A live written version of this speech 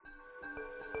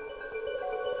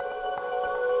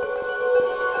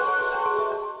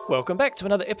Welcome back to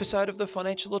another episode of the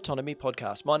Financial Autonomy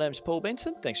Podcast. My name's Paul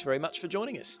Benson. Thanks very much for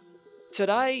joining us.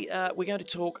 Today, we're going to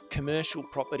talk commercial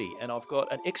property, and I've got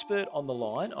an expert on the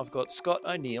line. I've got Scott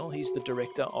O'Neill. He's the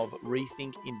director of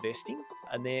Rethink Investing,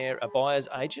 and they're a buyer's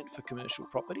agent for commercial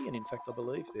property. And in fact, I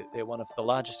believe they're one of the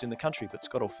largest in the country, but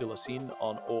Scott will fill us in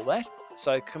on all that.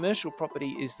 So commercial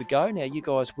property is the go. Now, you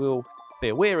guys will be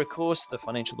aware, of course, the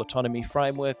financial autonomy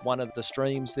framework, one of the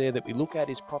streams there that we look at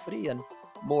is property, and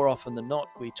more often than not,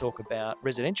 we talk about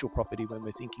residential property when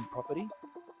we're thinking property.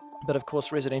 But of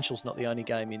course, residential's not the only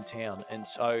game in town. And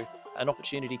so an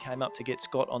opportunity came up to get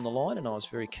Scott on the line, and I was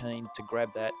very keen to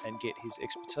grab that and get his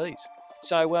expertise.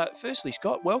 So firstly,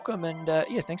 Scott, welcome. And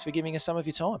thanks for giving us some of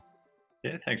your time.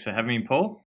 Yeah, thanks for having me,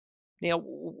 Paul. Now,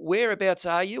 whereabouts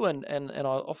are you? And I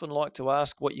often like to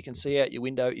ask what you can see out your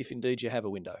window, if indeed you have a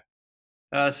window.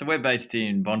 So we're based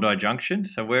in Bondi Junction.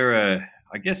 So we're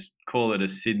I guess call it a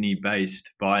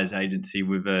Sydney-based buyer's agency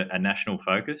with a national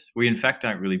focus. We in fact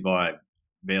don't really buy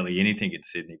barely anything in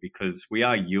Sydney because we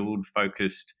are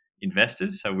yield-focused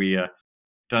investors. So we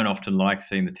don't often like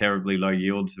seeing the terribly low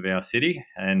yields of our city,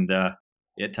 and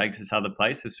it takes us other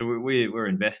places. So we're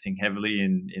investing heavily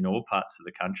in all parts of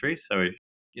the country. So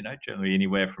generally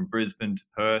anywhere from Brisbane to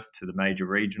Perth to the major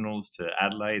regionals to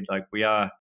Adelaide. Like we are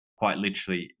quite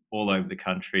literally all over the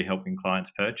country helping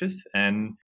clients purchase.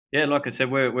 And yeah, like I said,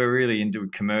 we're really into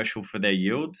commercial for their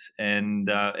yields, and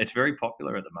it's very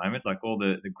popular at the moment. Like all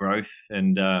the growth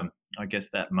and I guess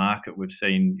that market we've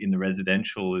seen in the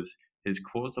residential has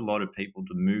caused a lot of people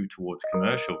to move towards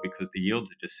commercial because the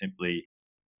yields are just simply,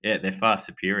 they're far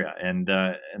superior, and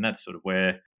that's sort of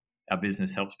where our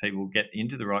business helps people get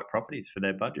into the right properties for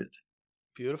their budgets.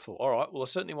 Beautiful. All right. Well, I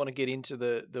certainly want to get into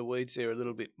the weeds there a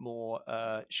little bit more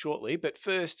shortly. But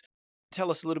first,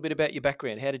 tell us a little bit about your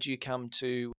background. How did you come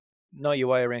to know your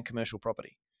way around commercial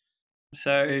property?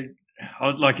 So,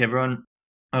 like everyone,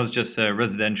 I was just a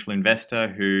residential investor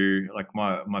who, like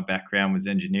my background was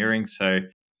engineering, so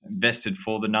invested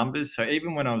for the numbers. So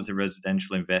even when I was a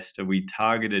residential investor, we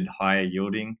targeted higher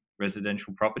yielding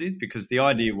residential properties because the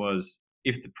idea was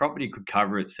if the property could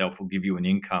cover itself or give you an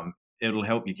income, it'll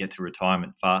help you get to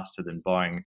retirement faster than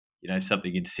buying,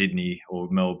 something in Sydney or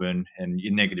Melbourne and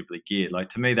you're negatively geared. Like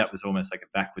to me, that was almost like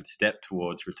a backward step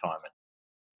towards retirement.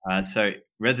 So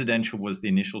residential was the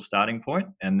initial starting point,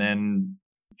 and then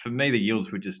for me the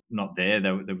yields were just not there. They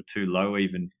were too low.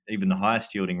 Even the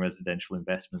highest yielding residential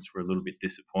investments were a little bit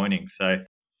disappointing. So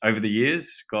over the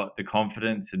years, got the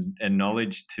confidence and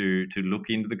knowledge to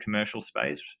look into the commercial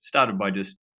space. Started by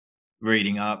just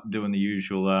reading up, doing the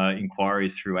usual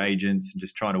inquiries through agents, and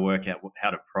just trying to work out how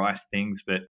to price things.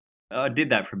 But I did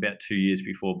that for about 2 years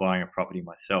before buying a property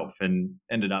myself, and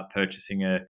ended up purchasing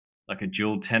a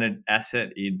dual tenant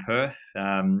asset in Perth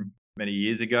many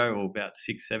years ago, or about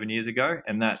 6-7 years ago,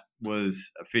 and that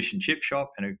was a fish and chip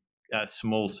shop and a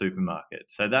small supermarket.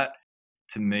 So that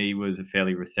to me was a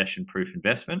fairly recession-proof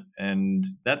investment, and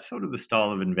that's sort of the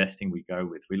style of investing we go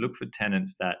with. We look for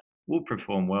tenants that will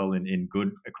perform well in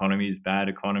good economies, bad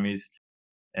economies,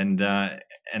 and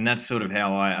that's sort of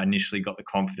how I initially got the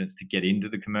confidence to get into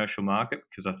the commercial market,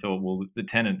 because I thought, well, the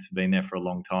tenants have been there for a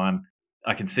long time.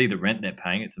 I can see the rent they're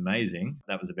paying. It's amazing.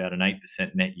 That was about an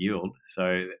 8% net yield.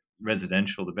 So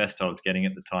residential, the best I was getting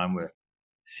at the time were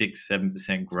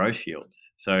 6-7% gross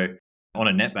yields. So on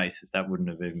a net basis, that wouldn't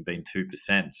have even been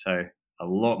 2%. So a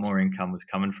lot more income was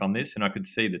coming from this, and I could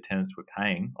see the tenants were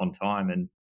paying on time, and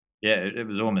it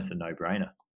was almost a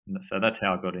no-brainer. So that's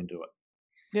how I got into it.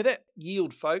 Now, that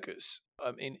yield focus,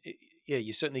 I mean,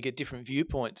 you certainly get different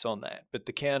viewpoints on that, but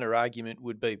the counter argument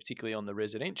would be particularly on the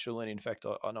residential. And in fact,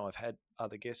 I know I've had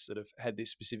other guests that have had this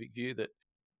specific view that,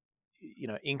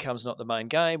 income's not the main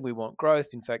game. We want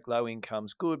growth. In fact, low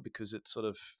income's good because it's sort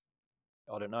of,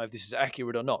 I don't know if this is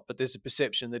accurate or not, but there's a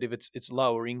perception that if it's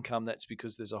lower income, that's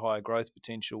because there's a higher growth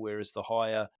potential, whereas the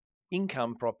higher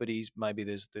income properties, maybe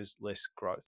there's less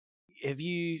growth. Have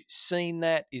you seen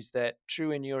that? Is that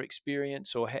true in your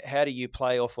experience, or how do you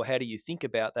play off, or how do you think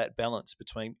about that balance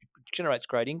between generates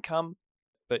great income,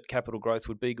 but capital growth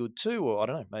would be good too? Or I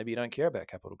don't know, maybe you don't care about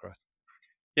capital growth.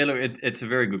 Yeah, look, it's a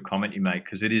very good comment you make,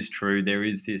 because it is true. There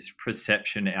is this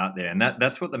perception out there, and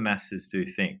that's what the masses do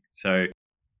think. So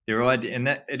and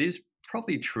that it is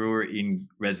probably truer in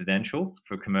residential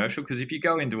for commercial, because if you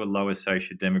go into a lower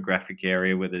socio-demographic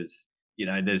area where there's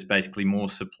basically more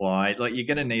supply, like you're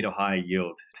going to need a higher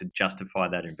yield to justify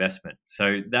that investment.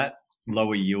 So that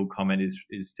lower yield comment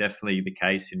is definitely the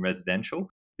case in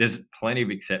residential. There's plenty of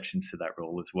exceptions to that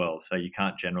rule as well, so you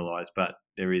can't generalize, but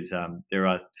there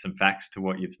are some facts to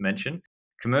what you've mentioned.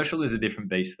 Commercial is a different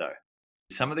beast though.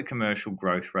 some of the commercial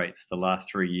growth rates the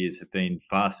last 3 years have been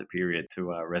far superior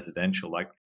to residential. Like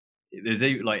there's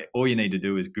even, like all you need to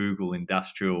do is Google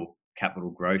industrial capital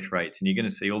growth rates, and you're going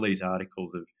to see all these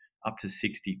articles of up to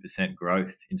 60%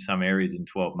 growth in some areas in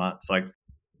 12 months. Like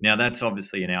now, that's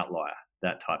obviously an outlier,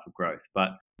 that type of growth,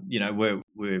 but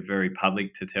we're very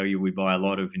public to tell you we buy a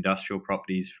lot of industrial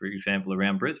properties, for example,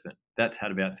 around Brisbane. That's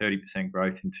had about 30%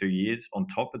 growth in 2 years on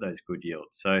top of those good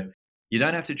yields. So you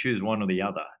don't have to choose one or the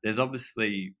other. There's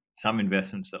obviously some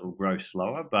investments that will grow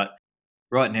slower, but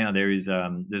right now there's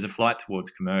a flight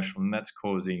towards commercial, and that's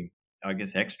causing, I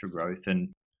guess, extra growth. And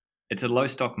it's a low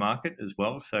stock market as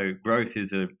well, so growth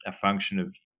is a function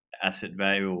of asset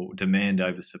value or demand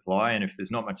over supply. And if there's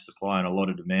not much supply and a lot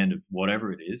of demand of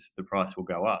whatever it is, the price will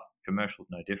go up. Commercial is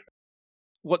no different.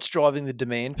 What's driving the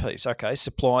demand piece? Okay,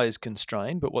 supply is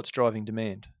constrained, but what's driving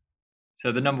demand?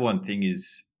 So the number one thing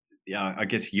is, I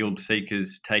guess, yield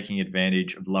seekers taking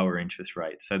advantage of lower interest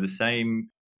rates. So the same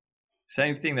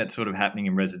thing that's sort of happening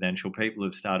in residential. People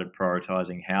have started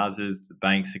prioritizing houses. The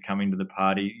banks are coming to the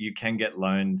party. You can get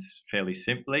loans fairly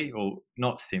simply, or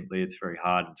not simply. It's very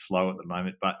hard and slow at the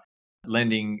moment. But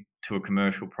lending to a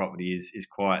commercial property is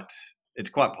quite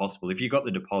possible. If you got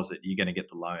the deposit, you're going to get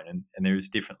the loan, and there is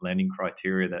different lending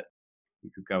criteria that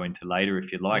we could go into later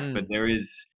if you'd like. But Mm,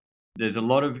 there's a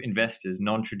lot of investors,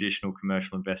 non-traditional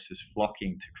commercial investors,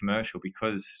 flocking to commercial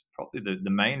because probably the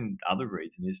main other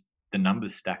reason is the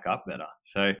numbers stack up better.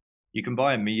 So you can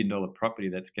buy $1 million property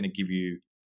that's going to give you,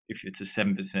 if it's a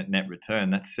 7% net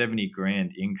return, that's 70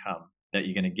 grand income that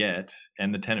you're going to get,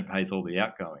 and the tenant pays all the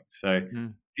outgoing. So if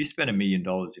mm, you spend $1 million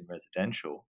in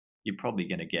residential, you're probably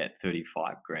going to get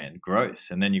 35 grand gross,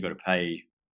 and then you've got to pay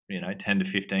 10 to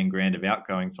 15 grand of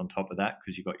outgoings on top of that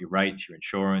because you've got your rates, your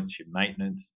insurance, your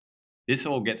maintenance. This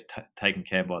all gets taken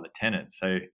care of by the tenant.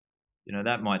 So,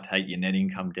 that might take your net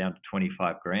income down to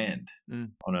 25 grand mm.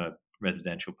 on a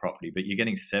residential property, but you're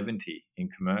getting 70 in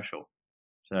commercial.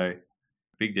 So,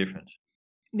 big difference.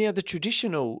 Now, the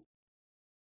traditional,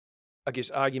 I guess,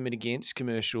 argument against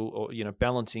commercial or,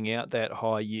 balancing out that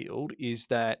high yield is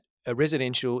that a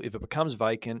residential, if it becomes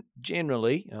vacant,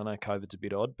 generally, I know COVID's a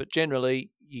bit odd, but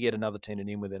generally you get another tenant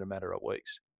in within a matter of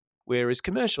weeks. Whereas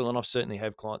commercial, and I've certainly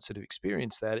have clients that have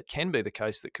experienced that, it can be the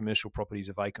case that commercial properties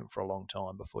are vacant for a long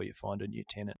time before you find a new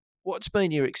tenant. What's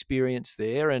been your experience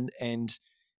there? And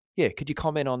yeah, could you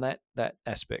comment on that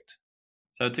aspect?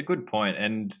 So it's a good point,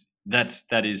 and that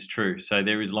is true. So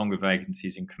there is longer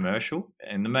vacancies in commercial,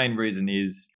 and the main reason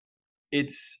is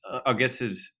it's I guess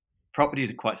is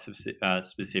properties are quite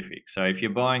specific. So if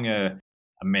you're buying a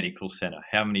medical center,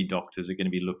 how many doctors are going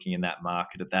to be looking in that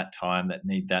market at that time that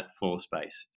need that floor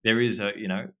space? There is a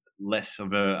less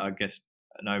of a, I guess,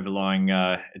 an overlying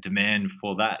demand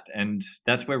for that, and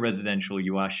that's where residential,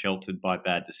 you are sheltered by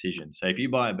bad decisions. So if you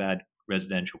buy a bad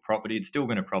residential property, it's still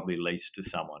going to probably lease to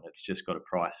someone. It's just got a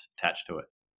price attached to it.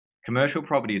 Commercial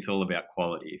property, it's all about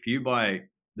quality. If you buy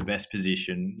the best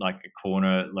position, like a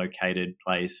corner located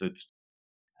place that's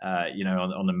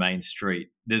on the main street,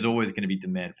 there's always going to be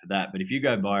demand for that. But if you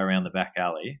go buy around the back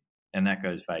alley and that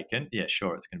goes vacant, yeah,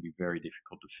 sure, it's going to be very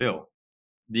difficult to fill.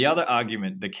 The other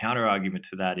argument, the counter argument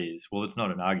to that is, well, it's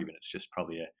not an argument. It's just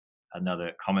probably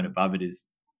another comment above it is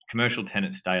commercial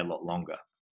tenants stay a lot longer.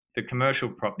 The commercial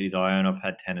properties I own, I've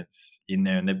had tenants in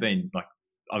there and they've been like,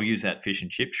 I'll use that fish and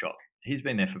chip shop. He's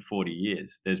been there for 40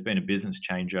 years. There's been a business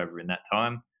changeover in that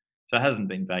time. So it hasn't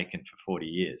been vacant for 40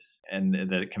 years. And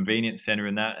the convenience centre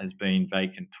in that has been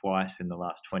vacant twice in the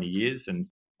last 20 years. And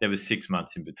there was 6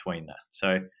 months in between that.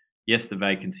 So yes, the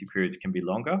vacancy periods can be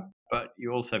longer, but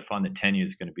you also find the tenure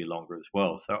is going to be longer as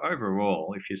well. So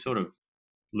overall, if you sort of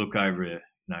look over,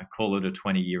 call it a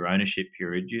 20-year ownership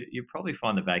period, you probably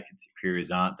find the vacancy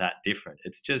periods aren't that different.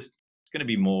 It's going to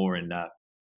be more in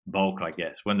bulk, I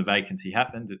guess. When the vacancy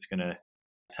happens, it's going to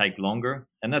take longer.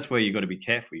 And that's where you've got to be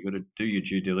careful. You've got to do your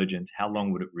due diligence. How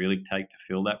long would it really take to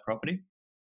fill that property?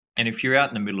 And if you're out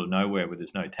in the middle of nowhere where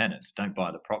there's no tenants, don't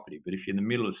buy the property. But if you're in the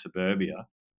middle of suburbia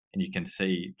and you can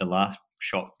see the last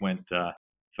shop went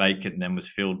vacant and then was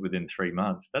filled within 3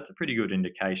 months, that's a pretty good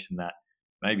indication that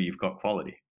maybe you've got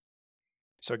quality.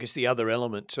 So I guess the other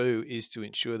element too is to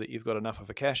ensure that you've got enough of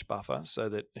a cash buffer so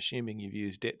that assuming you've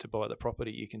used debt to buy the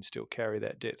property, you can still carry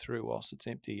that debt through whilst it's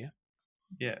empty, yeah?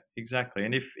 Yeah, exactly.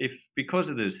 And if because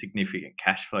of the significant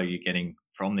cash flow you're getting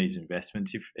from these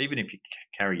investments, even if you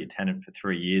carry your tenant for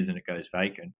 3 years and it goes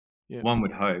vacant, Yeah. one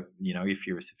would hope, if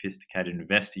you're a sophisticated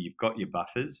investor, you've got your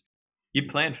buffers. You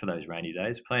plan for those rainy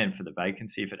days, plan for the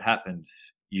vacancy. If it happens,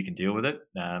 you can deal with it.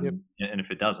 Yep. And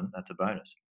if it doesn't, that's a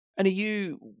bonus.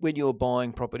 And when you're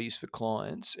buying properties for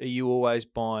clients, are you always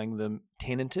buying them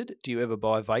tenanted? Do you ever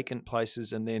buy vacant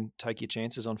places and then take your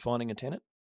chances on finding a tenant?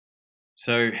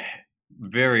 So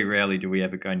very rarely do we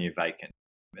ever go near vacant.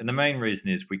 And the main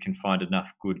reason is we can find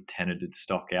enough good tenanted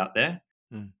stock out there.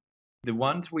 Mm. The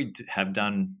ones we have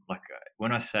done, like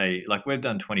when I say, like we've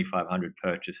done 2,500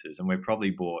 purchases and we've probably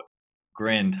bought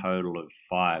grand total of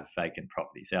 5 vacant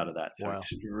properties out of that. So Wow.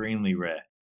 extremely rare.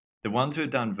 The ones we've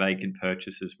done vacant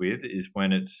purchases with is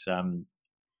when it's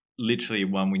literally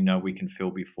one we know we can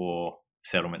fill before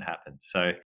settlement happens.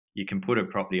 So you can put a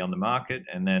property on the market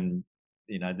and then,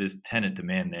 there's tenant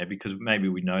demand there because maybe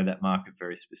we know that market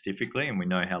very specifically and we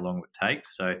know how long it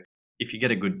takes. So if you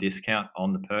get a good discount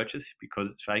on the purchase because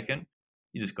it's vacant,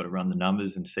 you just got to run the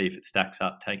numbers and see if it stacks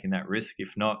up taking that risk.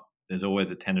 If not, there's always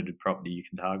a tenanted property you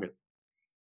can target.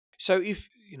 So if,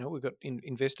 we've got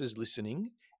investors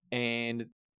listening and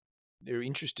they're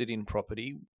interested in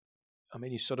property, I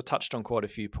mean, you sort of touched on quite a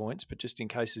few points, but just in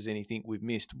case there's anything we've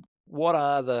missed, what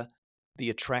are the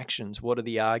attractions? What are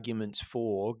the arguments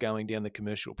for going down the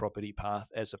commercial property path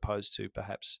as opposed to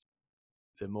perhaps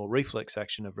the more reflex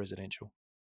action of residential?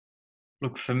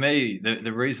 Look, for me,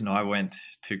 the reason I went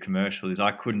to commercial is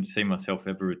I couldn't see myself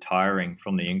ever retiring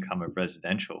from the income of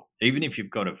residential. Even if you've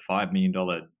got a $5 million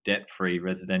debt free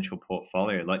residential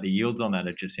portfolio, like the yields on that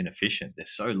are just inefficient. They're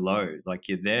so low. Like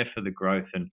you're there for the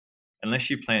growth. And unless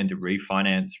you plan to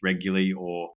refinance regularly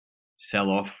or sell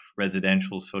off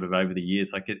residential sort of over the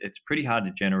years, like it's pretty hard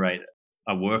to generate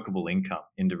a workable income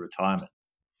into retirement.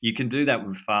 You can do that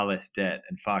with far less debt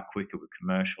and far quicker with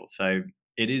commercial. So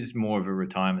it is more of a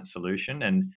retirement solution,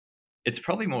 and it's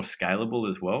probably more scalable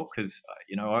as well because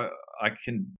I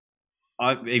can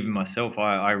I even myself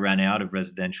I ran out of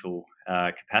residential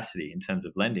capacity in terms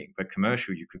of lending, but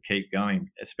commercial you could keep going,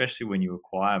 especially when you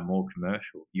acquire more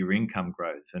commercial, your income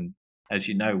grows, and as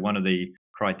you know, one of the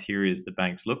criteria the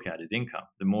banks look at is income.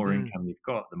 The more Mm. income you've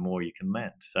got, the more you can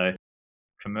lend. So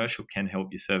commercial can help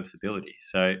your serviceability.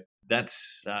 So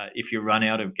that's if you run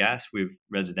out of gas with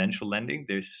residential lending,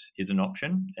 this is an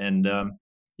option. And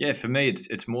yeah, for me,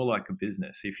 it's more like a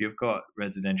business. If you've got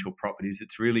residential properties,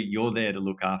 it's really you're there to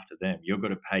look after them. You've got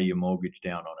to pay your mortgage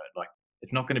down on it. Like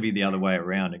it's not going to be the other way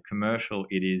around. In commercial,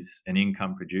 it is an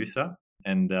income producer,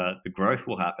 and the growth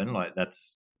will happen. Like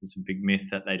that's it's a big myth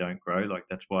that they don't grow. Like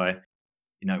that's why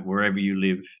wherever you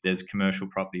live, there's commercial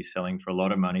properties selling for a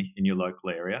lot of money in your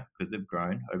local area because they've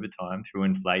grown over time through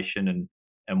inflation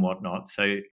and whatnot.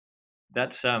 So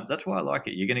that's why I like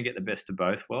it. You're going to get the best of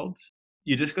both worlds.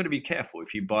 You just got to be careful.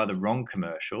 If you buy the wrong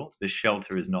commercial, the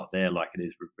shelter is not there like it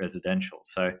is with residential.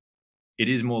 So it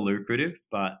is more lucrative,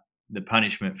 but the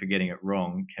punishment for getting it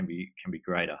wrong can be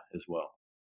greater as well.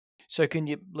 So can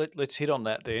you let's hit on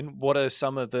that then? What are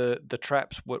some of the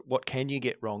traps? What can you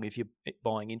get wrong if you're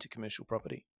buying into commercial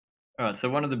property? All right. So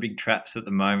one of the big traps at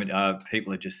the moment are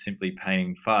people are just simply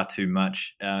paying far too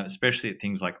much, especially at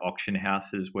things like auction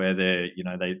houses where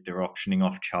they're auctioning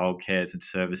off childcares and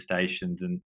service stations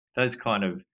and those kind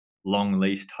of long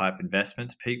lease type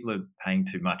investments. People are paying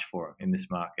too much for them in this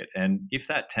market. And if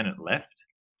that tenant left,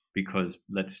 because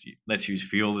let's use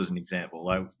fuel as an example.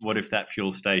 Like, what if that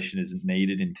fuel station isn't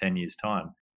needed in 10 years' time,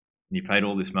 and you paid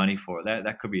all this money for it?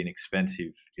 That could be an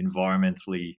expensive,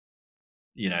 environmentally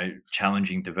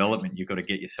challenging development you've got to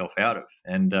get yourself out of.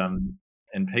 And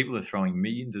people are throwing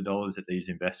millions of dollars at these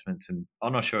investments, and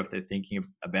I'm not sure if they're thinking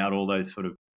about all those sort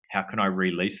of how can I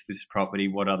release this property?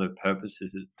 What other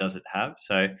purposes does it have?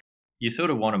 So you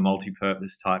sort of want a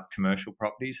multi-purpose type commercial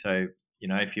property. So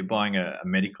if you're buying a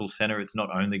medical center, it's not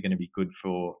only going to be good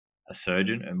for a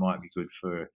surgeon; it might be good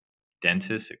for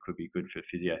dentists. It could be good for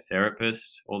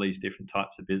physiotherapists. All these different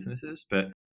types of businesses, but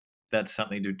that's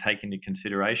something to take into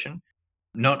consideration.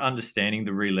 Not understanding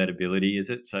the relatability,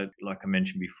 is it? So, like I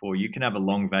mentioned before, you can have a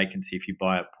long vacancy if you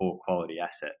buy a poor quality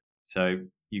asset. So,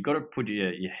 you've got to put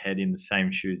your head in the same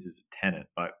shoes as a tenant.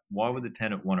 Like, why would the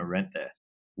tenant want to rent there?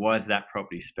 Why is that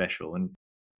property special? And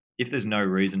if there's no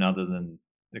reason other than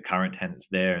the current tenant's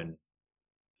there and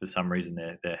for some reason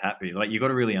they're happy, like, you've got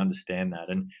to really understand that.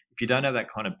 And if you don't have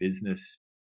that kind of business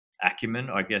acumen,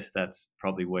 I guess that's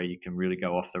probably where you can really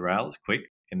go off the rails quick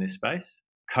in this space.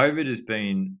 COVID has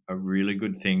been a really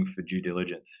good thing for due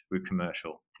diligence with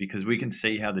commercial because we can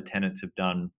see how the tenants have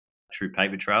done through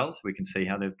paper trails. We can see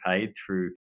how they've paid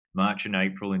through March and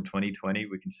April in 2020.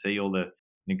 We can see all the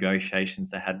negotiations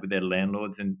they had with their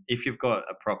landlords. And if you've got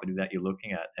a property that you're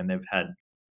looking at and they've had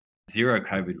zero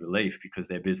COVID relief because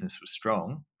their business was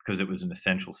strong, because it was an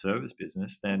essential service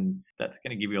business, then that's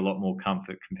going to give you a lot more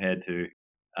comfort compared to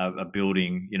a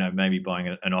building, maybe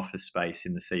buying an office space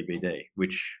in the CBD,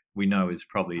 which we know is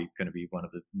probably going to be one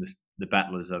of the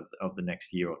battlers of the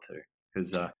next year or two,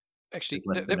 because Actually,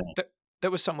 there's less demand.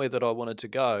 that was somewhere that I wanted to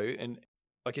go, and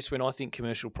I guess when I think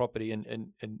commercial property, and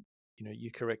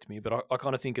you correct me, but I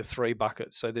kind of think of three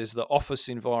buckets. So there's the office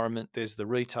environment, there's the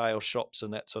retail shops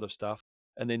and that sort of stuff,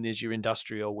 and then there's your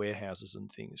industrial warehouses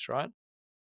and things, right?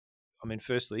 I mean,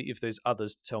 firstly, if there's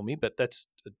others, tell me, but that's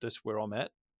where I'm at.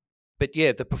 But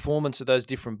yeah, the performance of those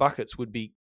different buckets would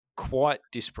be quite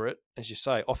disparate. As you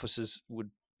say, offices would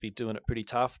be doing it pretty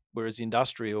tough, whereas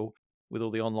industrial, with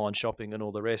all the online shopping and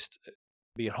all the rest,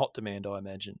 be in hot demand, I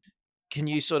imagine. Can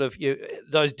you sort of,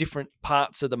 those different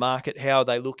parts of the market, how are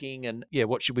they looking, and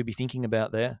what should we be thinking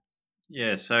about there?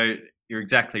 Yeah, so you're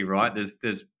exactly right.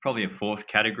 There's probably a fourth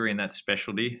category in that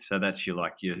specialty. So that's your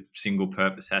single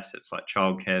purpose assets like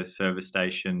childcare, service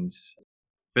stations.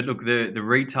 But look, the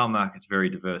retail market's very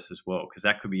diverse as well, because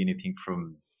that could be anything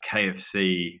from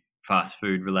KFC, fast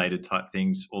food related type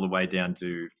things, all the way down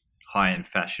to high end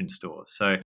fashion stores.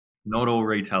 So not all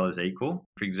retail is equal.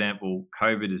 For example,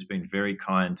 COVID has been very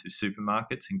kind to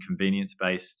supermarkets and convenience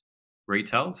based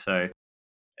retail.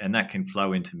 And that can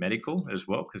flow into medical as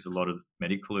well, because a lot of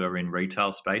medical are in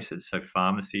retail spaces. So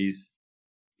pharmacies,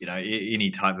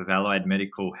 any type of allied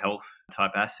medical health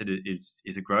type asset is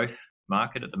a growth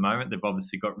market at the moment. They've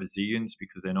obviously got resilience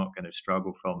because they're not going to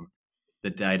struggle from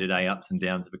the day-to-day ups and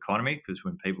downs of economy, because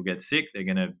when people get sick, they're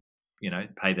going to,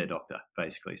 pay their doctor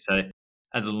basically. So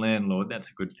as a landlord, that's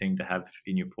a good thing to have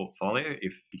in your portfolio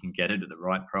if you can get it at the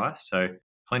right price. So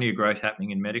plenty of growth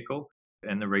happening in medical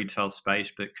and the retail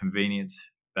space, but convenience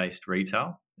based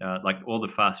retail. Like all the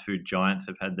fast food giants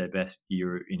have had their best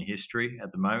year in history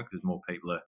at the moment, because more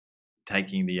people are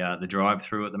taking the drive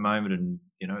through at the moment, and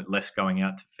less going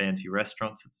out to fancy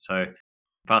restaurants. So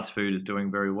fast food is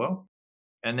doing very well.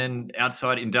 And then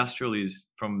outside, industrial is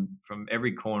from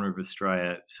every corner of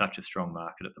Australia such a strong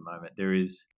market at the moment.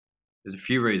 There's a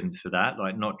few reasons for that,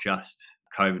 like not just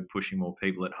COVID pushing more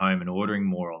people at home and ordering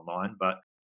more online, but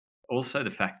also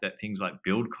the fact that things like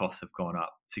build costs have gone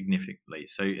up significantly.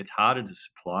 So it's harder to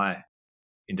supply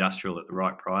industrial at the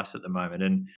right price at the moment.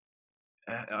 And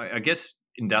I guess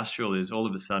industrial is all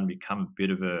of a sudden become a bit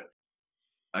of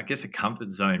a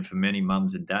comfort zone for many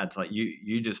mums and dads. Like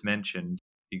you just mentioned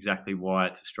exactly why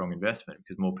it's a strong investment,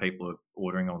 because more people are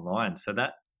ordering online. So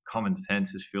that common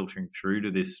sense is filtering through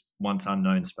to this once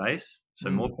unknown space. So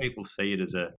more Mm, people see it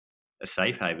as a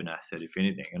safe haven asset, if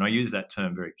anything. And I use that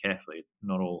term very carefully.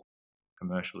 Not all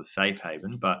commercial is safe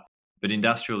haven, but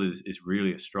industrial is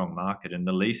really a strong market, and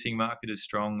the leasing market is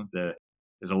strong.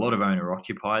 There's a lot of owner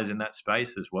occupiers in that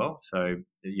space as well. So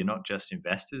you're not just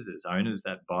investors; there's owners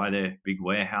that buy their big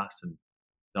warehouse and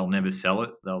they'll never sell it.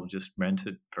 They'll just rent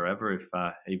it forever, if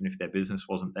even if their business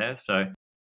wasn't there. So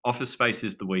office space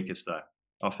is the weakest though.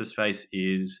 Office space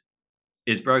is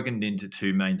broken into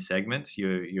two main segments.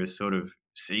 Your sort of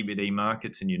CBD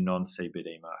markets and your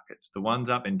non-CBD markets. The ones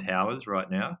up in towers right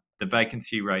now, the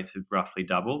vacancy rates have roughly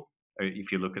doubled.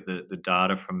 If you look at the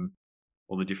data from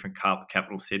all the different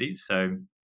capital cities. So,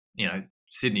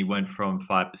 Sydney went from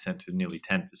 5% to nearly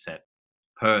 10%.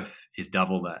 Perth is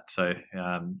double that. So,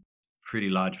 pretty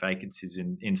large vacancies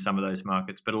in some of those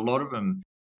markets. But a lot of them,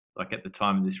 like at the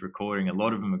time of this recording, a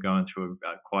lot of them are going through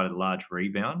quite a large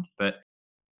rebound. But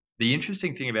the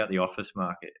interesting thing about the office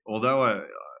market, although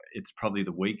it's probably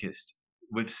the weakest,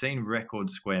 we've seen record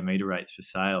square meter rates for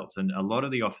sales. And a lot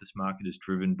of the office market is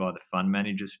driven by the fund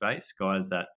manager space, guys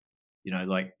that,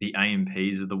 like the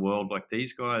AMPs of the world, like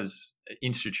these guys,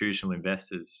 institutional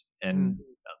investors. And mm,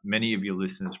 many of your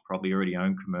listeners probably already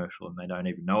own commercial and they don't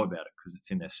even know about it because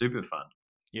it's in their super fund.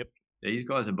 yep. These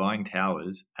guys are buying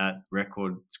towers at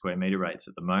record square meter rates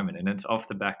at the moment. And it's off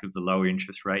the back of the low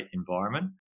interest rate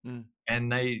environment, Mm,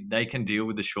 and they can deal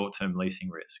with the short term leasing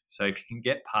risk. So if you can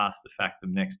get past the fact that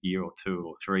the next year or two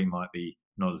or three might be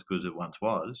not as good as it once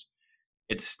was,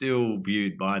 it's still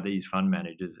viewed by these fund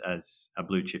managers as a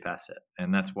blue chip asset.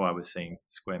 And that's why we're seeing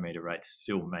square meter rates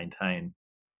still maintain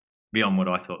beyond what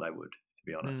I thought they would, to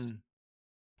be honest. mm.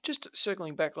 Just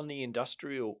circling back on the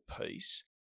industrial piece,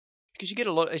 because you get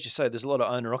a lot, as you say, there's a lot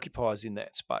of owner occupiers in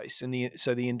that space, and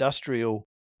the industrial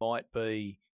might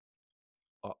be,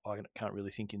 I can't really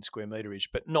think in square meterage,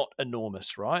 but not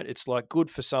enormous, right? It's like good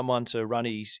for someone to run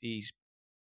his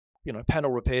panel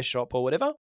repair shop or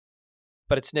whatever,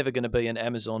 but it's never going to be an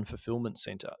Amazon fulfillment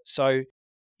center. So,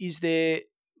 is there,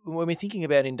 when we're thinking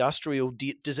about industrial,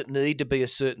 does it need to be a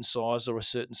certain size or a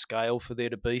certain scale for there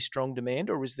to be strong demand,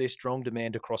 or is there strong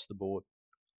demand across the board?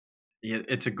 Yeah,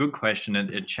 it's a good question, and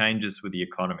it changes with the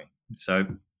economy. So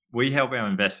we help our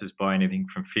investors buy anything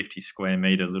from 50 square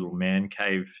meter little man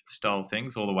cave style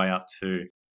things all the way up to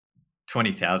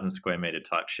 20,000 square meter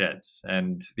type sheds.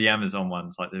 And the Amazon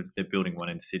ones, like they're building one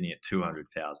in Sydney at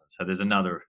 200,000. So there's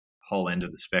another whole end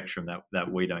of the spectrum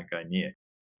that we don't go near.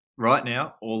 Right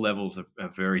now, all levels are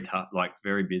very tough, like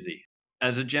very busy.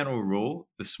 As a general rule,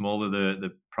 the smaller the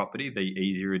property, the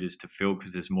easier it is to fill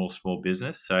because there's more small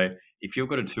business. So if you've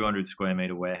got a 200 square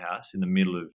meter warehouse in the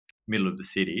middle of the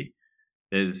city,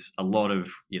 there's a lot of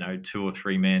 2 or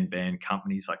 3 man band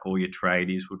companies, like all your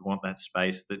tradies would want that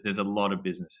space. That there's a lot of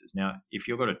businesses now. If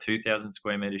you've got a 2,000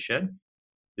 square meter shed,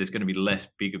 there's going to be less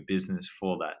bigger business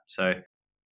for that. So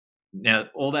now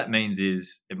all that means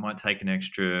is it might take an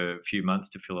extra few months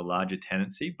to fill a larger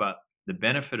tenancy, but the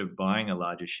benefit of buying a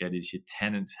larger shed is your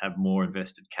tenants have more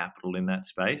invested capital in that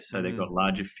space, so they've got Mm,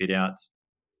 larger fit outs.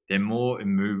 They're more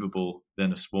immovable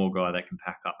than a small guy that can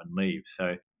pack up and leave.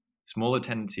 So smaller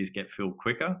tenancies get filled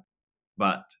quicker,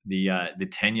 but the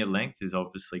tenure length is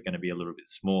obviously going to be a little bit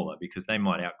smaller because they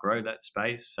might outgrow that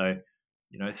space. So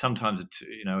sometimes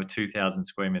a 2,000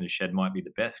 square meter shed might be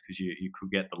the best because you could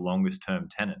get the longest term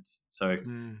tenants. So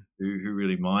mm, who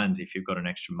really minds if you've got an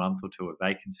extra month or two of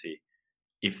vacancy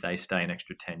if they stay an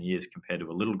extra 10 years compared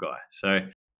to a little guy? So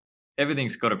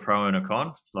everything's got a pro and a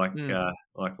con, mm,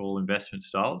 like all investment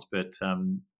styles. But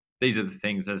these are the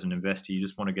things as an investor you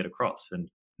just want to get across. And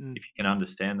mm. if you can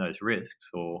understand those risks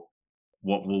or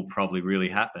what will probably really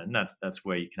happen, that's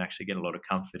where you can actually get a lot of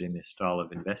comfort in this style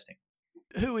of investing.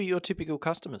 Who are your typical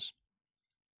customers?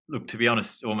 Look, to be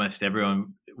honest, almost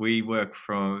everyone. We work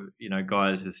from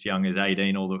guys as young as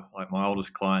 18, all the like my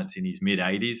oldest clients in his mid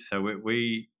 80s. So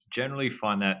we generally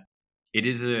find that it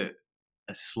is a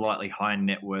slightly high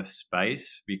net worth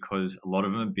space because a lot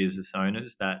of them are business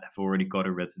owners that have already got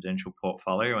a residential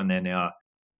portfolio and they're now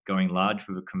going large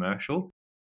with a commercial.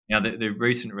 Now, the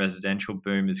recent residential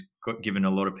boom has given a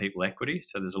lot of people equity.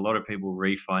 So there's a lot of people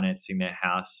refinancing their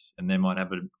house and they might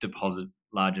have a deposit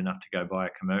large enough to go buy a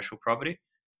commercial property.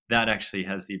 That actually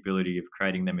has the ability of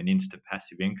creating them an instant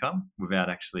passive income without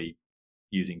actually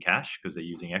using cash because they're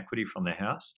using equity from their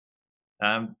house.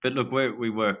 But look, we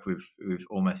work with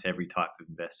almost every type of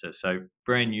investor. So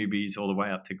brand newbies all the way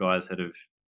up to guys that have,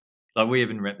 like we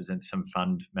even represent some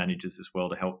fund managers as well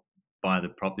to help buy the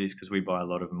properties because we buy a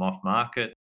lot of them off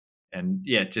market. And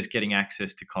yeah, just getting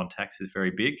access to contacts is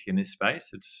very big in this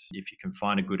space. It's if you can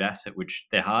find a good asset, which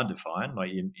they're hard to find,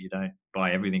 like you don't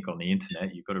buy everything on the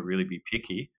internet. You've got to really be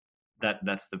picky.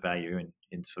 That's the value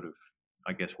in sort of,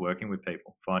 I guess, working with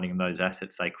people, finding those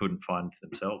assets they couldn't find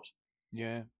themselves.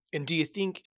 Yeah. And do you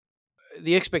think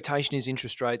the expectation is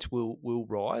interest rates will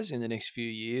rise in the next few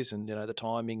years, and the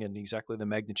timing and exactly the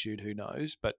magnitude, who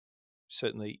knows? But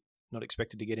certainly not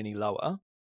expected to get any lower.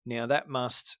 Now that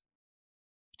must,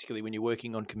 particularly when you're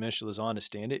working on commercial, as I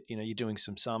understand it, you're doing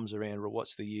some sums around, well,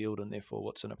 what's the yield and therefore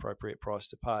what's an appropriate price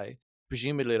to pay.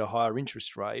 Presumably at a higher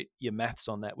interest rate, your maths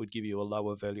on that would give you a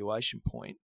lower valuation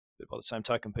point. But by the same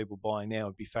token, people buying now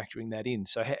would be factoring that in.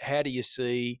 So how do you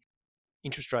see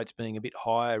interest rates being a bit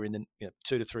higher in the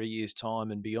 2 to 3 years' time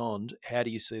and beyond? How do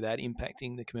you see that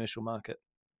impacting the commercial market?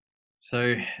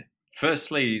 So,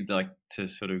 firstly, like to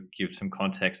sort of give some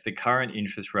context, the current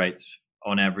interest rates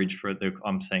on average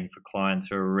I'm saying for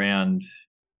clients are around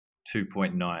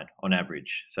 2.9 on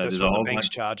average. So That's there's a what the whole bank's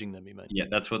bunch. charging them, you mean? Yeah,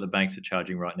 that's what the banks are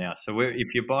charging right now. So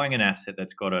if you're buying an asset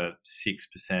that's got a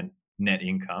 6% net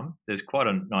income, there's quite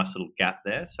a nice little gap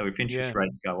there. So if interest Yeah.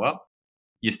 rates go up,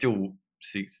 you're still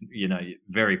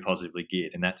very positively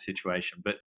geared in that situation.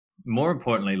 But more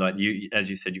importantly, like as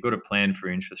you said, you've got to plan for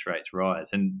interest rates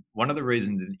rise. And one of the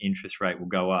reasons an interest rate will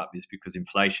go up is because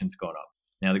inflation's gone up.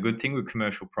 Now, the good thing with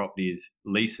commercial property is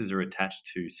leases are attached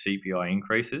to CPI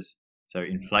increases, so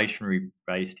inflationary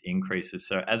based increases.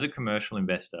 So as a commercial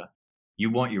investor, you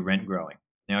want your rent growing.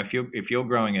 Now, if you're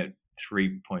growing at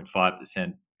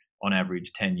 3.5% on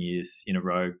average 10 years in a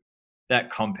row,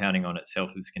 that compounding on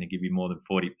itself is going to give you more than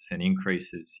 40%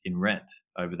 increases in rent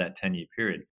over that 10-year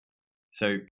period.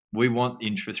 So we want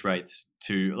interest rates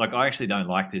to, like, I actually don't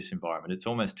like this environment. It's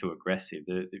almost too aggressive.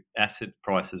 The asset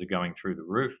prices are going through the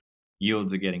roof,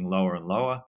 yields are getting lower and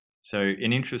lower. So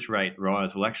an interest rate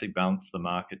rise will actually balance the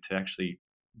market to actually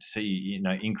see,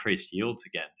 increased yields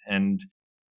again. And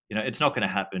it's not going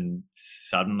to happen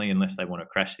suddenly unless they want to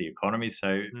crash the economy.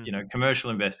 So, Mm. commercial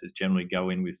investors generally go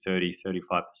in with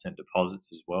 35%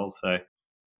 deposits as well. So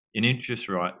an interest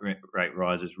rate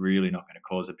rise is really not going to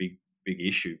cause a big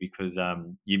issue because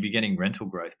you'd be getting rental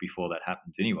growth before that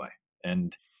happens anyway.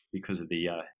 And because of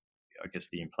I guess,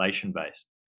 the inflation base,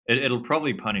 it'll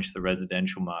probably punish the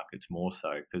residential markets more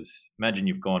so because imagine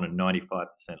you've gone and 95%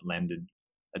 lended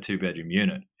a 2-bedroom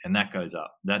unit, and that goes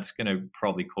up. That's going to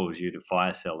probably cause you to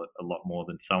fire sell it a lot more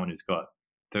than someone who's got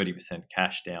 30%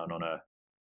 cash down on a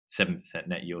 7%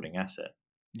 net yielding asset.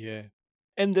 Yeah.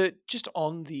 And the just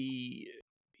on the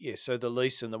so the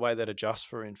lease and the way that adjusts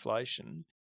for inflation,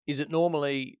 is it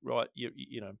normally right?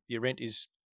 Your rent is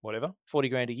whatever 40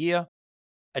 grand a year,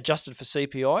 adjusted for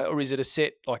CPI, or is it a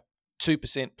set like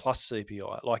 2% plus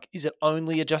CPI? Like, is it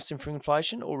only adjusting for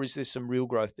inflation, or is there some real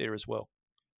growth there as well?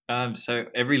 So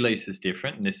every lease is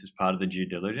different, and this is part of the due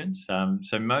diligence.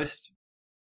 So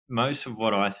most of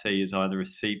what I see is either a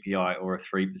CPI or a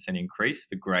 3% increase,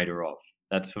 the greater of.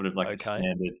 That's sort of like a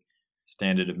Okay.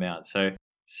 standard amount. So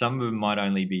some of them might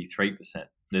only be 3%.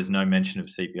 There's no mention of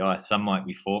CPI. Some might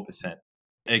be 4%.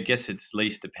 I guess it's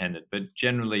lease dependent, but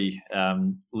generally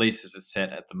leases are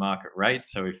set at the market rate.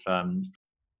 So if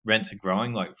rents are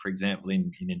growing, like for example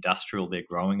in industrial, they're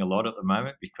growing a lot at the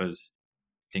moment because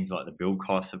things like the build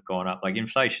costs have gone up. Like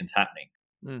inflation's happening,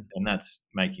 Mm. and that's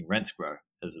making rents grow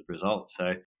as a result.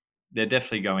 So they're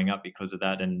definitely going up because of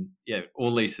that. And yeah,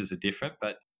 all leases are different,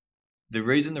 but the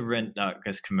reason the rent, I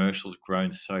guess, commercial's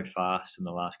grown so fast in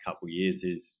the last couple of years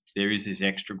is there is this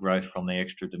extra growth from the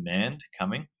extra demand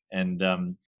coming, and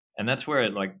that's where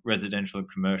like residential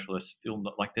and commercial are still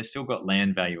not like they've still got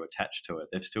land value attached to it.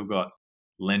 They've still got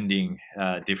lending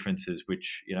differences,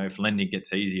 which if lending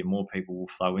gets easier, more people will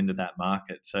flow into that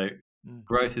market. So Mm.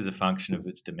 growth is a function of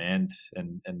its demand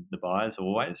and the buyers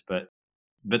always, but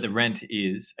the rent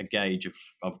is a gauge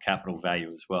of capital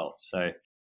value as well. So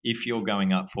if you're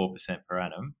going up 4% per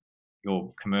annum,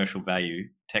 your commercial value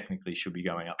technically should be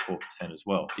going up 4% as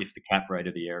well if the cap rate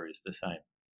of the area is the same.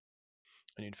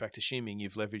 And in fact, assuming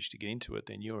you've leveraged to get into it,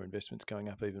 then your investment's going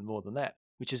up even more than that,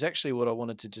 which is actually what I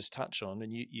wanted to just touch on.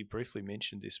 And you briefly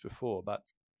mentioned this before, but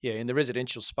yeah, in the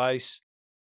residential space,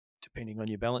 depending on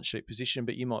your balance sheet position,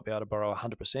 but you might be able to borrow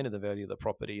 100% of the value of the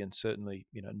property and certainly,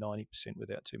 90%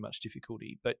 without too much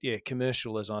difficulty. But yeah,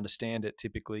 commercial, as I understand it,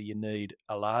 typically you need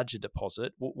a larger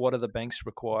deposit. What are the banks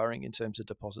requiring in terms of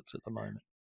deposits at the moment?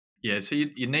 Yeah, so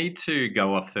you need to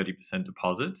go off 30%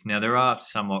 deposits. Now, there are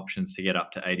some options to get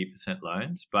up to 80%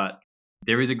 loans, but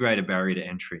there is a greater barrier to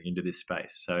entry into this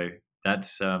space. So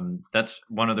that's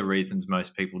one of the reasons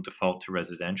most people default to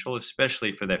residential,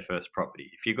 especially for their first property.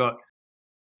 If you got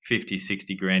 50,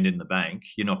 60 grand in the bank,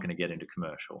 you're not going to get into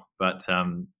commercial. But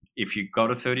if you've got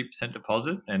a 30%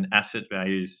 deposit and asset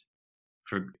values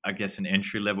for, I guess, an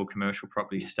entry level commercial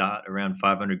property start around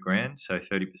 500 grand, so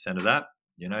 30% of that,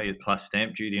 plus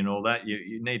stamp duty and all that,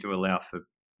 you need to allow for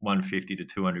 150 to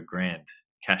 200 grand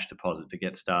cash deposit to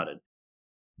get started.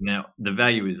 Now, the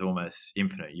value is almost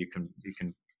infinite. You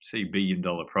can see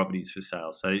billion-dollar properties for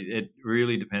sale. So it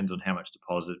really depends on how much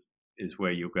deposit is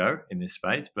where you'll go in this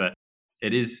space. But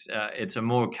it's a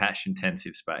more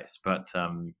cash-intensive space. But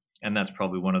and that's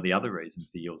probably one of the other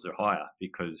reasons the yields are higher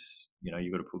because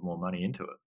you've got to put more money into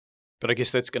it. But I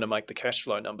guess that's going to make the cash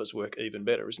flow numbers work even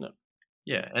better, isn't it?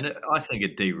 Yeah, and I think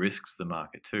it de-risks the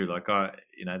market too.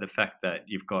 The fact that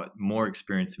you've got more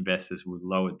experienced investors with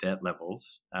lower debt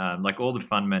levels, like all the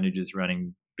fund managers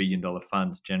running billion-dollar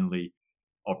funds generally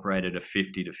operate at a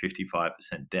 50 to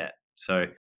 55% debt. So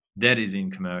debt is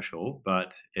in commercial,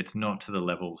 but it's not to the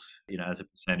levels, as a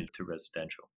percentage to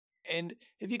residential. And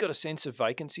have you got a sense of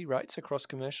vacancy rates across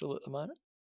commercial at the moment?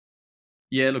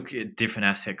 Yeah, look, different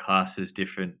asset classes,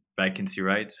 different vacancy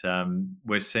rates.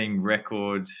 We're seeing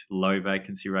record low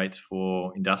vacancy rates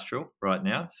for industrial right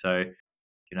now. So,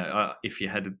 if you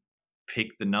had to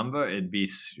pick the number, it'd be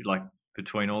like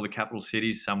between all the capital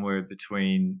cities, somewhere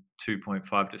between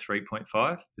 2.5 to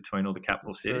 3.5 between all the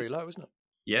capital It's very cities. low, isn't it?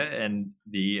 Yeah, and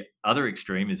the other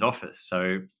extreme is office.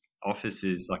 So office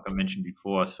is, like I mentioned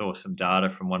before, I saw some data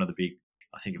from one of the big,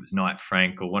 I think it was Knight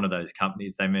Frank or one of those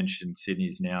companies. They mentioned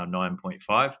Sydney's now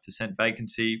 9.5%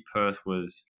 vacancy. Perth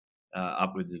was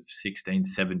upwards of 16,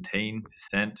 17%.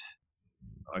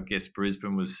 I guess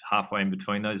Brisbane was halfway in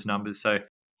between those numbers. So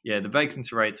yeah, the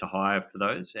vacancy rates are higher for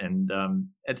those, and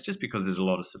it's just because there's a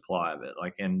lot of supply of it.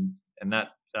 And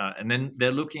then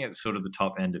they're looking at sort of the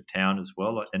top end of town as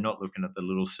well. Like they're not looking at the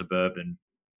little suburban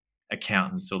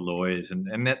accountants or lawyers, and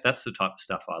that's the type of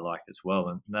stuff I like as well.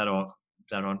 And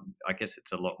I guess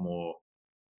it's a lot more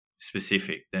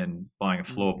specific than buying a Mm.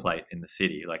 floor plate in the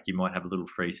city. Like you might have a little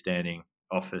freestanding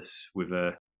office with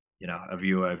a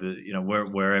view over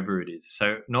wherever it is.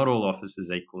 So not all offices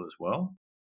equal as well,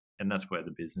 and that's where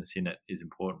the business in it is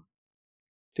important.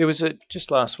 There was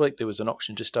just last week. There was an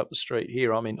auction just up the street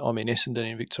here. I'm in Essendon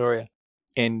in Victoria,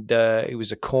 and it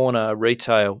was a corner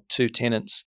retail, 2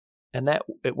 tenants, and that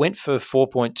it went for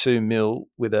 4.2 mil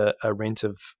with a rent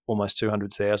of almost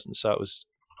 200,000. So it was,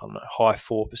 I don't know, high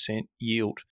 4%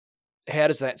 yield. How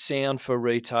does that sound for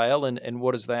retail, and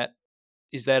what is that?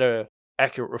 Is that a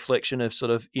accurate reflection of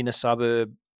sort of inner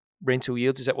suburb rental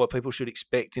yields? Is that what people should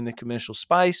expect in the commercial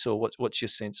space, or what's your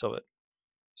sense of it?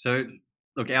 So,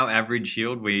 look, our average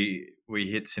yield we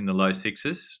hits in the low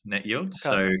sixes net yield. Okay,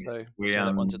 So so we so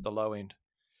that one's at the low end.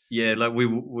 yeah, like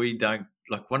we don't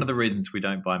like one of the reasons we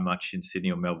don't buy much in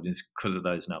Sydney or Melbourne is because of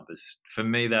those numbers. For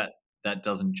me, that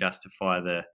doesn't justify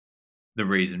the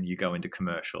reason you go into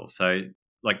commercial. So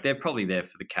like they're probably there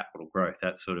for the capital growth.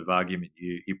 That sort of argument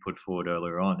you put forward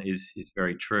earlier on is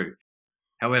very true.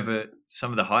 However, some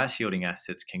of the highest yielding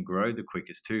assets can grow the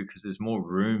quickest too because there's more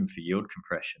room for yield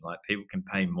compression. Like people can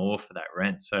pay more for that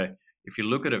rent. So if you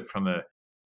look at it from a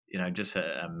just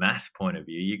a math point of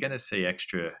view, you're going to see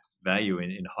extra value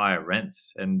in higher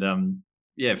rents. And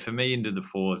yeah, for me, into the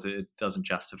fours, it doesn't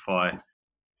justify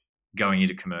going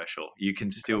into commercial. You can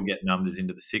still Okay. get numbers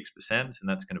into the 6%, and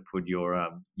that's going to put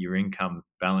your income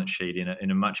balance sheet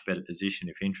in a much better position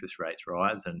if interest rates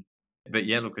rise. And but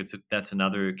yeah, look, that's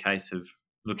another case of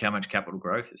look how much capital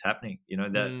growth is happening.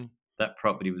 Mm, That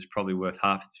property was probably worth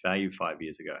half its value 5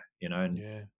 years ago. And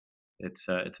yeah. it's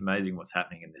amazing what's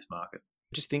happening in this market.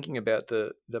 Just thinking about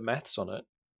the maths on it.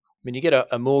 I mean, you get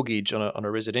a mortgage on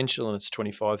a residential and it's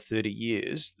 25, 30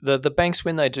 years. The banks,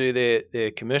 when they do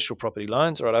their commercial property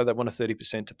loans, right, they want a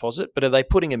 30% deposit, but are they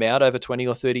putting them out over 20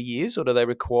 or 30 years, or do they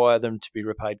require them to be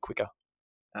repaid quicker?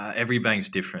 Every bank's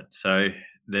different, so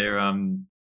they're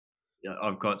yeah,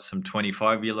 I've got some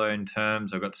 25-year loan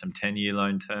terms. I've got some 10-year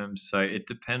loan terms. So it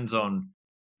depends on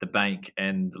the bank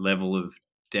and the level of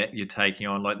debt you're taking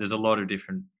on. Like, there's a lot of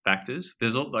different factors.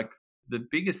 Like the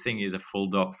biggest thing is a full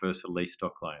doc versus a lease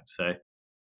doc loan. So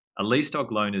a lease doc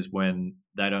loan is when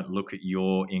they don't look at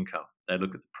your income; they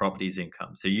look at the property's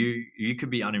income. So you could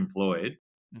be unemployed,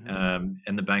 Hmm.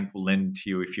 and the bank will lend to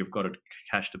you if you've got a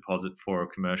cash deposit for a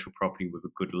commercial property with a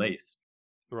good lease.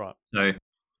 Right. So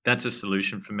that's a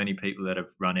solution for many people that have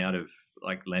run out of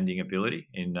like lending ability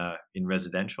in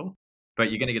residential. But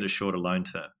you're going to get a shorter loan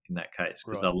term in that case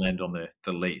because Right. they'll lend on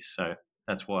the lease. So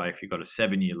that's why if you've got a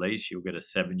 7-year lease, you'll get a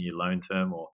 7-year loan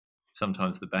term, or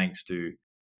sometimes the banks do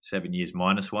 7 years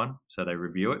minus one, so they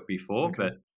review it before. Okay.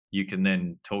 But you can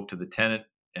then talk to the tenant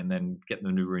and then get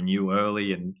them to renew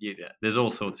early, and there's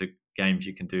all sorts of games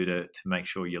you can do to make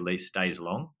sure your lease stays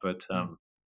long. But Mm.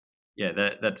 yeah,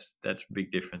 that's a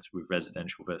big difference with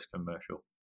residential versus commercial.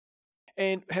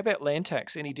 And how about land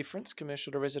tax? Any difference,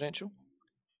 commercial to residential?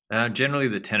 Generally,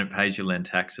 the tenant pays your land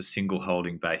tax a single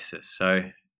holding basis. So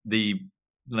the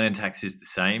land tax is the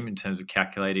same in terms of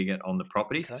calculating it on the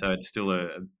property. Okay. So it's still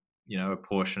a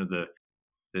portion of the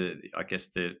I guess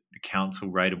the council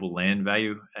rateable land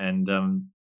value. And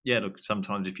yeah, look,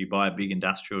 sometimes if you buy a big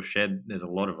industrial shed, there's a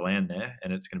lot of land there,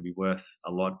 and it's going to be worth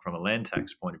a lot from a land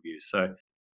tax point of view. So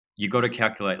you got to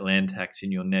calculate land tax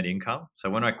in your net income. So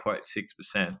when I quote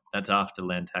 6%, that's after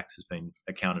land tax has been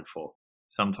accounted for.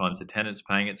 Sometimes the tenant's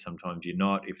paying it, sometimes you're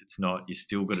not. If it's not, you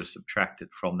still got to subtract it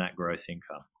from that gross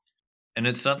income. And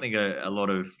it's something a lot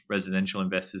of residential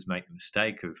investors make the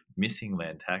mistake of missing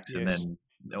land tax, and Yes.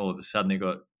 then all of a sudden they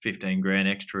got 15 grand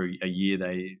extra a year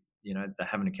they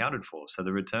haven't accounted for. So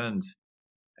the returns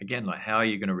again, like how are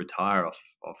you going to retire off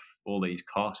all these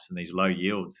costs and these low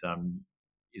yields?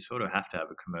 You sort of have to have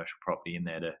a commercial property in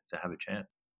there to have a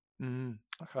chance. Mm,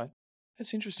 okay.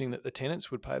 It's interesting that the tenants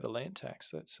would pay the land tax.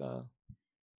 That's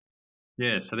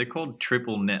Yeah, so they're called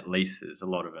triple net leases, a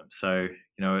lot of them. So,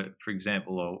 for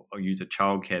example, I'll use a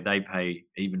childcare, they pay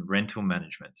even rental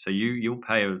management. So you'll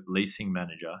pay a leasing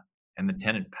manager and the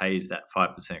tenant pays that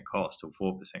 5% cost or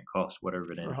 4% cost,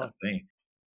 whatever it ends right. up being.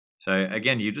 So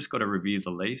again, you just got to review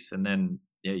the lease, and then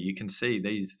yeah, you can see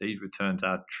these returns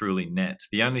are truly net.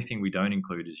 The only thing we don't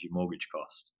include is your mortgage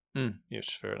cost. Mm, yes,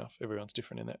 fair enough. Everyone's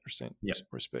different in that Yeah.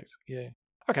 respect. Yeah.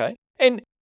 Okay. And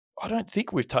I don't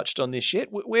think we've touched on this yet.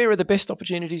 Where are the best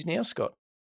opportunities now, Scott?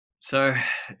 So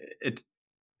it's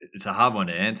it's a hard one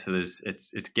to answer.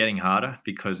 It's getting harder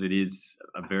because it is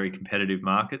a very competitive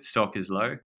market. Stock is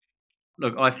low.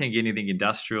 Look, I think anything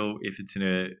industrial, if it's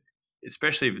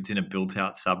especially if it's in a built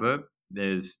out suburb,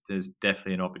 there's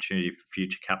definitely an opportunity for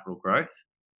future capital growth.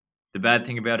 The bad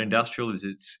thing about industrial is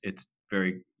it's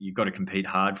very you've got to compete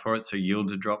hard for it, so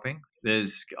yields are dropping.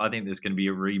 I think there's going to be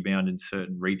a rebound in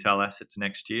certain retail assets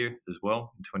next year as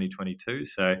well in 2022.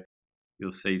 So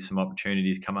you'll see some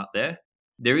opportunities come up there.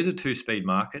 There is a two-speed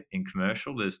market in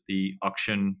commercial. There's the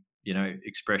auction,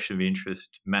 expression of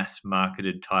interest, mass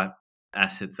marketed type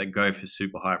assets that go for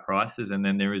super high prices, and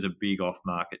then there is a big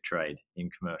off-market trade in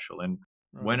commercial. And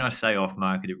Right. when I say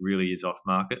off-market, it really is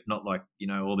off-market, not like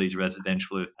all these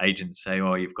residential agents say,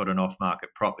 "Oh, you've got an off-market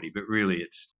property," but really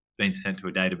it's been sent to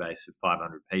a database of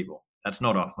 500 people. That's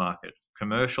not off market.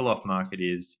 Commercial off market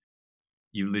is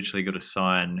you've literally got to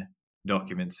sign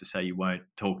documents to say you won't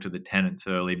talk to the tenants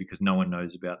early because no one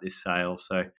knows about this sale.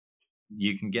 So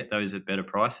you can get those at better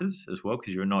prices as well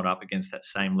because you're not up against that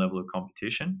same level of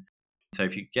competition. So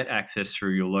if you get access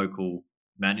through your local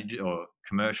manager or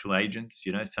commercial agents,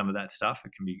 some of that stuff,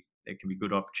 there can be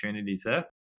good opportunities there.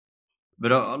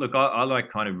 But I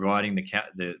like kind of riding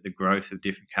the growth of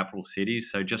different capital cities.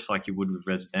 So just like you would with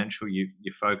residential, you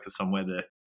focus on where the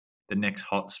next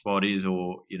hot spot is,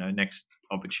 or next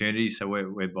opportunity. So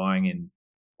we're buying in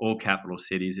all capital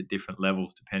cities at different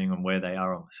levels depending on where they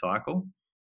are on the cycle.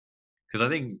 Because I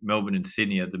think Melbourne and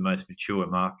Sydney are the most mature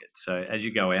markets. So as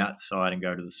you go outside and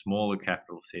go to the smaller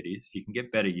capital cities, you can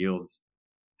get better yields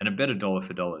and a better dollar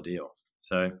for dollar deal.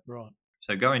 So Right.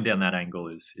 so going down that angle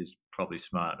is probably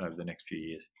smart over the next few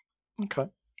years. Okay.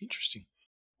 Interesting.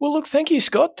 Well, look, thank you,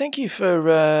 Scott. Thank you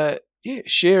for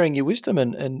sharing your wisdom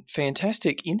and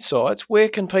fantastic insights. Where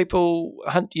can people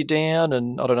hunt you down?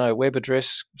 And I don't know, web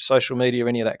address, social media,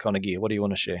 any of that kind of gear? What do you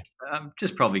want to share?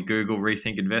 Just probably Google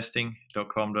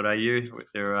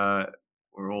rethinkinvesting.com.au.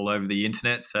 We're all over the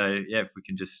internet. So yeah, if we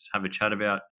can just have a chat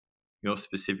about your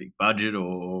specific budget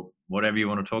or whatever you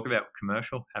want to talk about,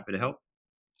 commercial, happy to help.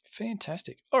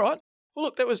 Fantastic. All right. Well,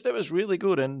 look, that was really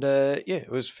good, and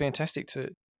it was fantastic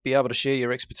to be able to share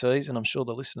your expertise, and I'm sure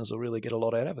the listeners will really get a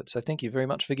lot out of it. So thank you very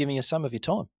much for giving us some of your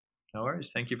time. No worries.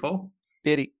 Thank you, Paul.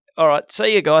 Betty. All right.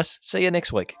 See you guys. See you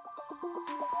next week.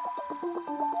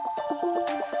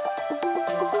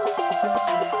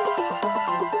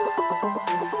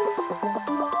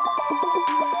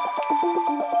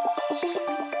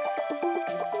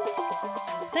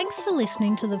 Thanks for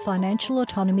listening to the Financial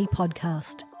Autonomy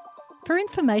Podcast. For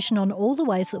information on all the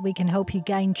ways that we can help you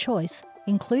gain choice,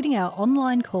 including our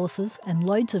online courses and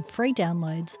loads of free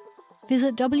downloads,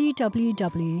 visit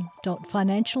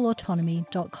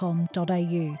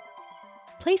www.financialautonomy.com.au.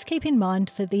 Please keep in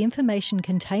mind that the information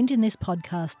contained in this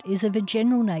podcast is of a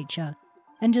general nature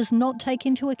and does not take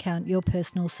into account your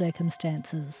personal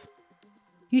circumstances.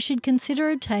 You should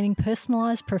consider obtaining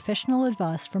personalised professional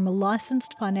advice from a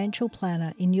licensed financial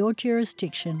planner in your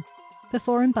jurisdiction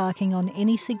before embarking on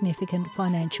any significant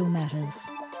financial matters.